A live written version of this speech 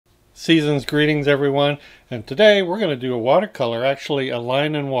Season's greetings, everyone, and today we're going to do a watercolor, actually a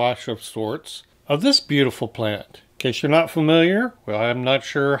line and wash of sorts, of this beautiful plant. In case you're not familiar, well, I'm not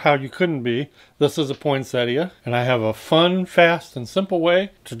sure how you couldn't be. This is a poinsettia, and I have a fun, fast, and simple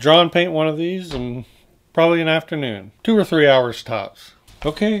way to draw and paint one of these in probably an afternoon. 2 or 3 hours tops.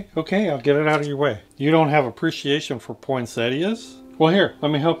 Okay, I'll get it out of your way. You don't have appreciation for poinsettias? Well, here,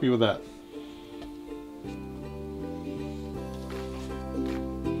 let me help you with that.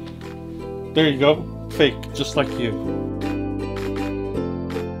 There you go, fake, just like you.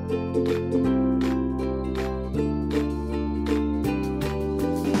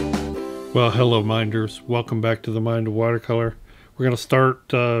 Well, hello minders, welcome back to the Mind of Watercolor. We're going to start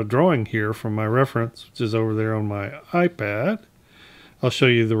drawing here from my reference, which is over there on my iPad. I'll show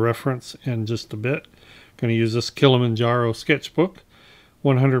you the reference in just a bit. I'm going to use this Kilimanjaro sketchbook,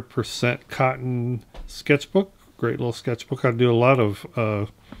 100% cotton sketchbook, great little sketchbook. I do a lot of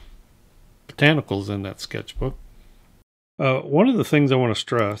botanicals in that sketchbook. One of the things I want to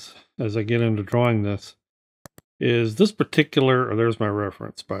stress as I get into drawing this is this particular, there's my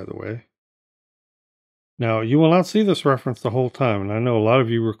reference, by the way. Now, you will not see this reference the whole time, and I know a lot of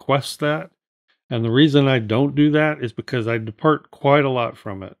you request that, and the reason I don't do that is because I depart quite a lot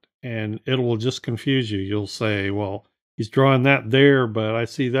from it, and it will just confuse you. You'll say, well, he's drawing that there, but I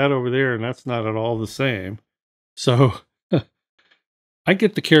see that over there, and that's not at all the same. So I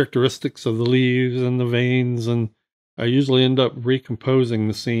get the characteristics of the leaves and the veins, and I usually end up recomposing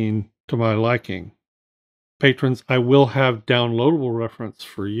the scene to my liking. Patrons, I will have downloadable reference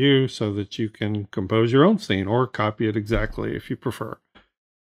for you so that you can compose your own scene or copy it exactly if you prefer.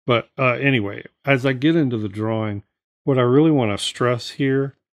 But anyway, as I get into the drawing, what I really want to stress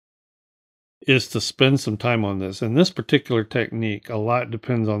here is to spend some time on this. In this particular technique, a lot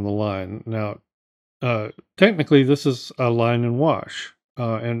depends on the line. Now, technically, this is a line and wash.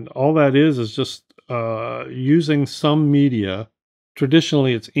 And all that is just using some media.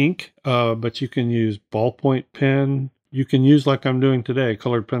 Traditionally, it's ink, but you can use ballpoint pen. You can use, like I'm doing today,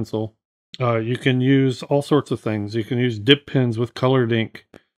 colored pencil. You can use all sorts of things. You can use dip pens with colored ink.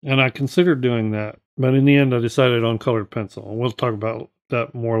 And I considered doing that. But in the end, I decided on colored pencil. And we'll talk about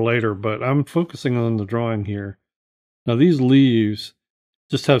that more later. But I'm focusing on the drawing here. Now, these leaves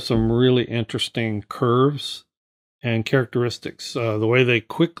just have some really interesting curves and characteristics. The way they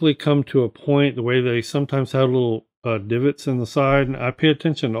quickly come to a point, the way they sometimes have little divots in the side. And I pay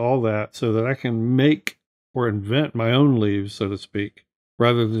attention to all that so that I can make or invent my own leaves, so to speak,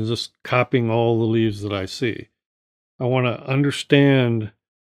 rather than just copying all the leaves that I see. I want to understand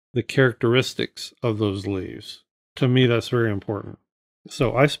the characteristics of those leaves. To me, that's very important.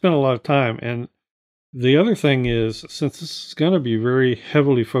 So I spent a lot of time. And the other thing is, since this is going to be very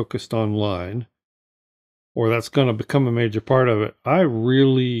heavily focused on line, or that's going to become a major part of it, I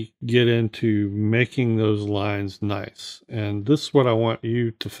really get into making those lines nice. And this is what I want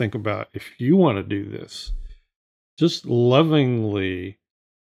you to think about. If you want to do this, just lovingly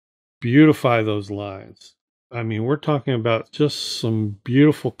beautify those lines. I mean, we're talking about just some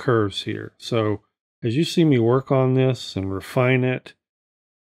beautiful curves here. So as you see me work on this and refine it,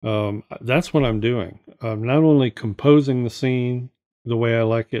 that's what I'm doing. I'm not only composing the scene the way I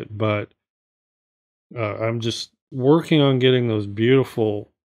like it, but I'm just working on getting those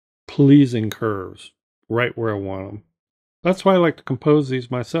beautiful, pleasing curves right where I want them. That's why I like to compose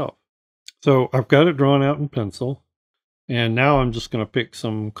these myself. So I've got it drawn out in pencil, and now I'm just going to pick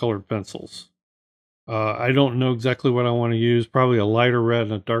some colored pencils. I don't know exactly what I want to use, probably a lighter red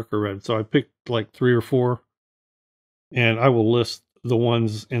and a darker red. So I picked like 3 or 4, and I will list the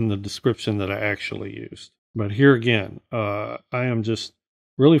ones in the description that I actually used. But here again, I am just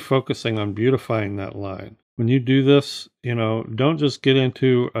really focusing on beautifying that line. When you do this, don't just get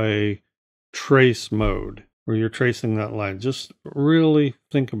into a trace mode where you're tracing that line. Just really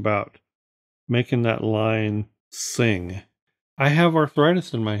think about making that line sing. I have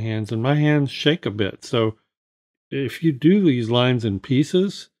arthritis in my hands and my hands shake a bit. So if you do these lines in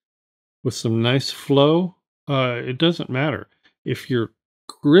pieces with some nice flow, it doesn't matter. If you're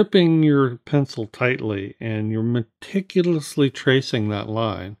gripping your pencil tightly and you're meticulously tracing that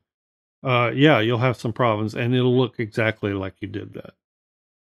line, yeah, you'll have some problems and it'll look exactly like you did that.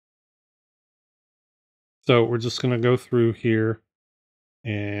 So we're just going to go through here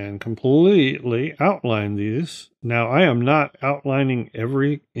and completely outline these. Now, I am not outlining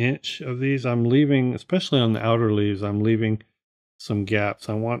every inch of these. I'm leaving, especially on the outer leaves, I'm leaving some gaps.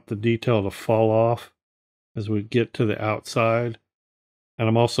 I want the detail to fall off as we get to the outside. And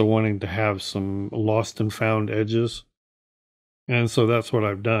I'm also wanting to have some lost and found edges. And so that's what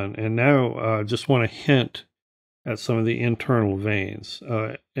I've done. And now I just want to hint at some of the internal veins.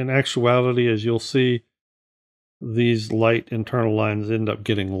 In actuality, as you'll see, these light internal lines end up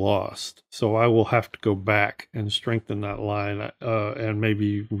getting lost. So I will have to go back and strengthen that line and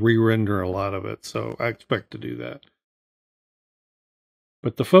maybe re-render a lot of it. So I expect to do that.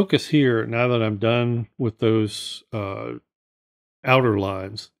 But the focus here, now that I'm done with those outer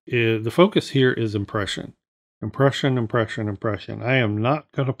lines, the focus here is impression. Impression, impression, impression. I am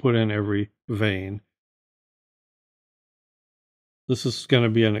not going to put in every vein. This is going to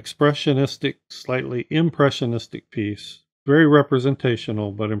be an expressionistic, slightly impressionistic piece. Very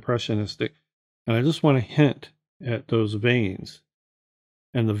representational, but impressionistic. And I just want to hint at those veins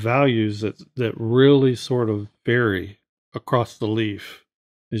and the values that really sort of vary across the leaf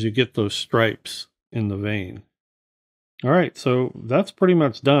as you get those stripes in the vein. All right, so that's pretty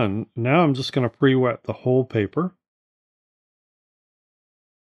much done. Now I'm just going to pre-wet the whole paper.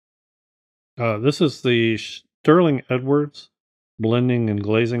 This is the Sterling Edwards blending and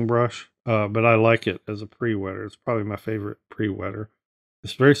glazing brush, but I like it as a pre-wetter. It's probably my favorite pre-wetter.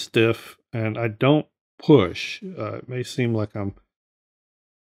 It's very stiff, and I don't push. It may seem like I'm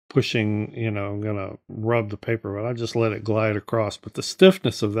pushing, I'm going to rub the paper, but I just let it glide across. But the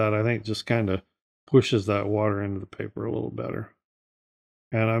stiffness of that, I think, just kind of pushes that water into the paper a little better.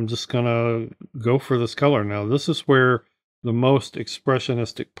 And I'm just going to go for this color now. This is where the most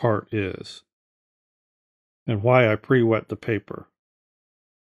expressionistic part is, and why I pre-wet the paper.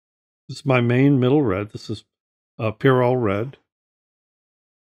 This is my main middle red. This is Pyrrol Red.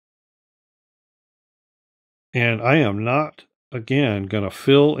 And I am not, again, going to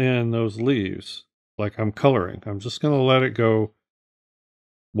fill in those leaves like I'm coloring. I'm just going to let it go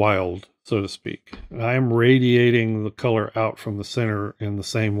wild, so to speak. I am radiating the color out from the center in the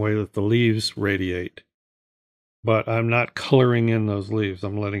same way that the leaves radiate. But I'm not coloring in those leaves.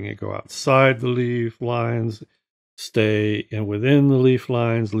 I'm letting it go outside the leaf lines, stay and within the leaf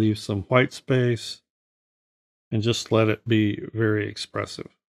lines, leave some white space, and just let it be very expressive.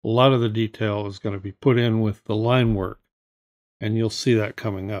 A lot of the detail is going to be put in with the line work, and you'll see that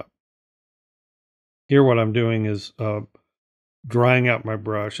coming up. Here what I'm doing is drying out my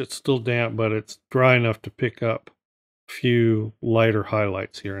brush. It's still damp, but it's dry enough to pick up a few lighter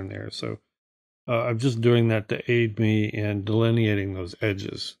highlights here and there. So I'm just doing that to aid me in delineating those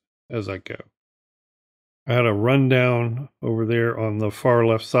edges as I go. I had a rundown over there on the far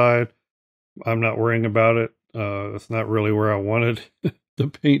left side. I'm not worrying about it. That's not really where I wanted the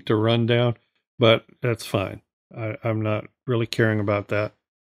paint to run down, but that's fine. I'm not really caring about that.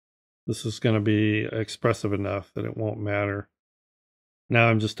 This is going to be expressive enough that it won't matter. Now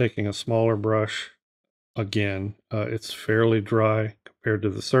I'm just taking a smaller brush. Again, it's fairly dry compared to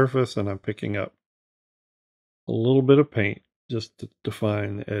the surface, and I'm picking up a little bit of paint just to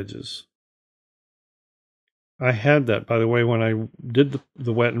define the edges. I had that, by the way, when I did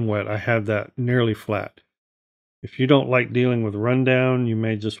the wet and wet, I had that nearly flat. If you don't like dealing with rundown, you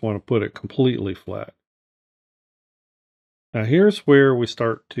may just want to put it completely flat. Now here's where we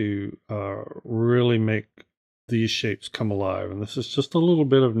start to really make these shapes come alive. And this is just a little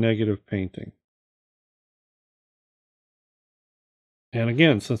bit of negative painting. And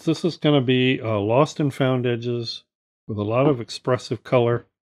again, since this is going to be lost and found edges with a lot of expressive color,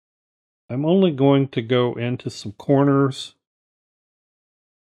 I'm only going to go into some corners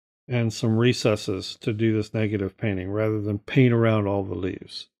and some recesses to do this negative painting rather than paint around all the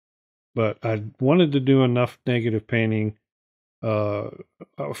leaves. But I wanted to do enough negative painting. For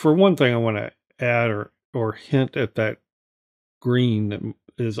one thing, I want to add or hint at that green that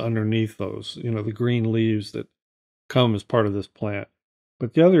is underneath those, the green leaves that come as part of this plant.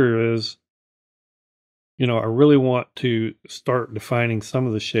 But the other is, I really want to start defining some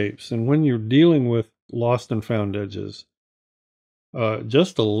of the shapes. And when you're dealing with lost and found edges,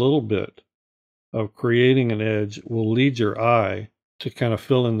 just a little bit of creating an edge will lead your eye to kind of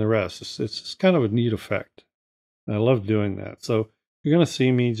fill in the rest. It's kind of a neat effect. And I love doing that. So you're going to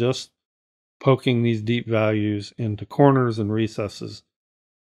see me just poking these deep values into corners and recesses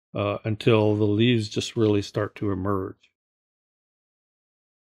until the leaves just really start to emerge.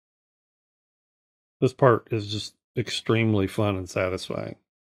 This part is just extremely fun and satisfying,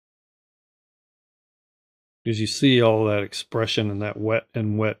 because you see all that expression and that wet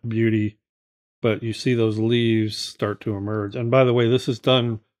and wet beauty, but you see those leaves start to emerge. And by the way, this is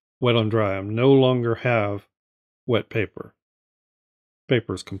done wet on dry. I no longer have wet paper.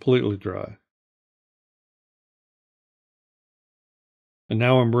 Paper is completely dry. And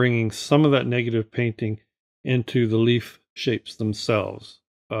now I'm bringing some of that negative painting into the leaf shapes themselves,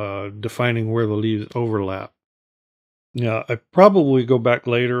 defining where the leaves overlap. Now, I probably go back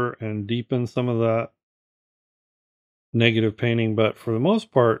later and deepen some of that, negative painting, but for the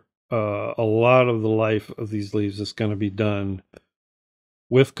most part, a lot of the life of these leaves is going to be done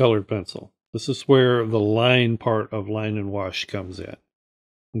with colored pencil. This is where the line part of line and wash comes in.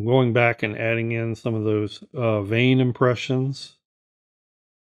 I'm going back and adding in some of those vein impressions.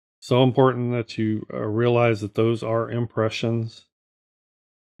 So important that you realize that those are impressions.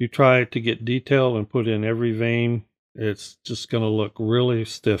 You try to get detail and put in every vein, it's just going to look really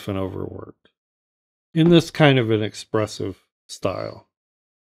stiff and overworked. In this kind of an expressive style,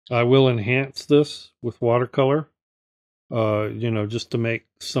 I will enhance this with watercolor, just to make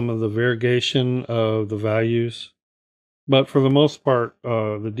some of the variegation of the values. But for the most part,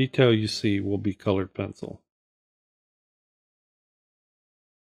 the detail you see will be colored pencil.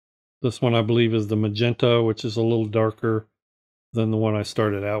 This one I believe is the magenta, which is a little darker than the one I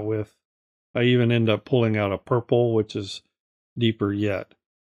started out with. I even end up pulling out a purple, which is deeper yet.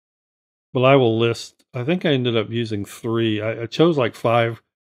 But I will list, I think I ended up using 3. I chose like 5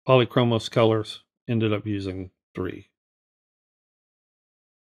 Polychromos colors, ended up using 3.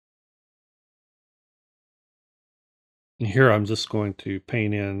 And here I'm just going to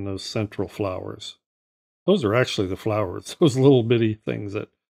paint in those central flowers. Those are actually the flowers, those little bitty things that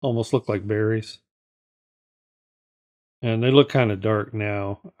almost look like berries. And they look kind of dark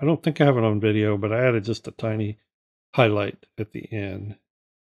now. I don't think I have it on video, but I added just a tiny highlight at the end.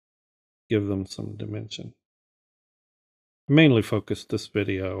 Give them some dimension. I mainly focused this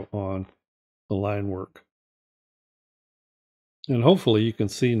video on the line work. And hopefully you can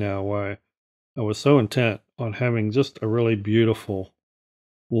see now why I was so intent on having just a really beautiful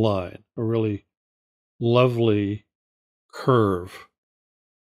line, a really lovely curve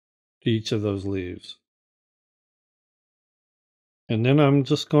to each of those leaves. And then I'm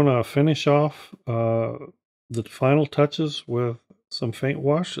just going to finish off the final touches with some faint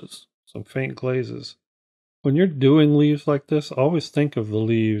washes, some faint glazes. When you're doing leaves like this, always think of the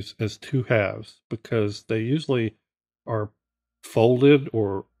leaves as 2 halves, because they usually are folded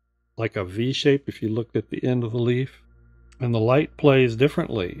or like a V shape if you look at the end of the leaf. And the light plays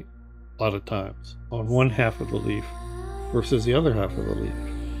differently a lot of times on one half of the leaf versus the other half of the leaf.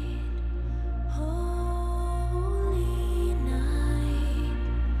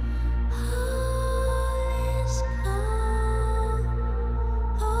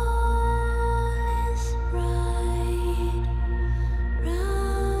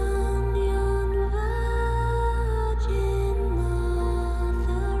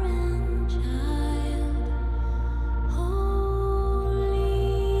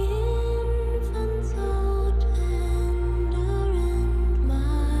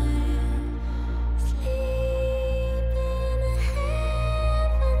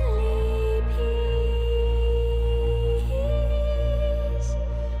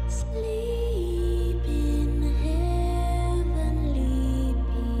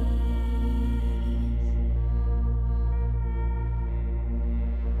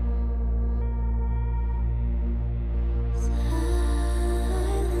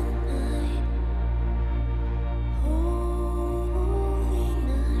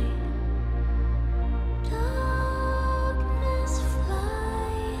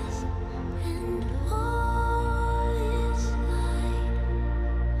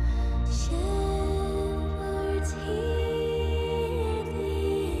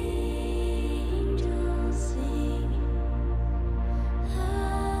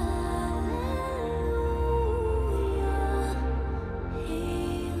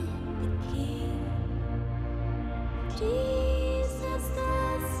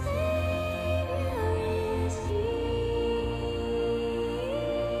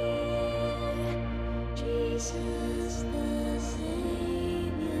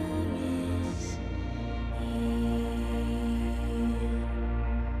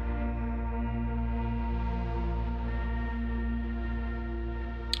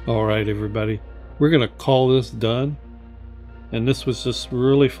 All right, everybody, we're going to call this done. And this was just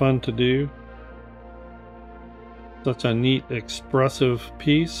really fun to do. Such a neat, expressive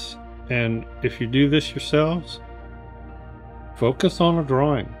piece. And if you do this yourselves, focus on a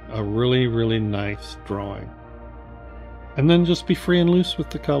drawing, a really, really nice drawing. And then just be free and loose with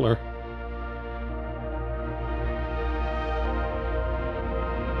the color.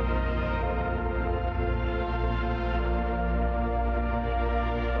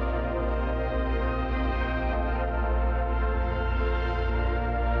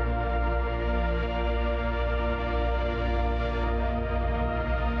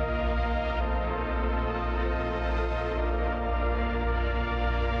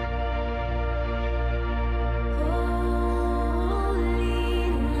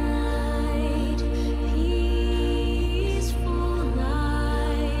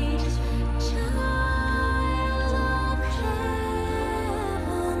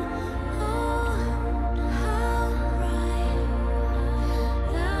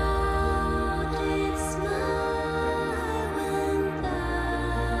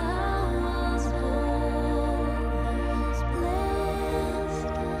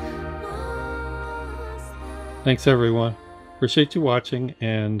 Thanks everyone. Appreciate you watching,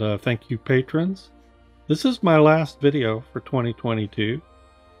 and thank you patrons. This is my last video for 2022.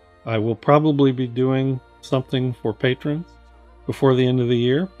 I will probably be doing something for patrons before the end of the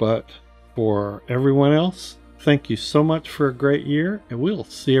year, but for everyone else, thank you so much for a great year, and we'll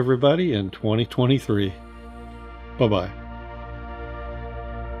see everybody in 2023. Bye-bye.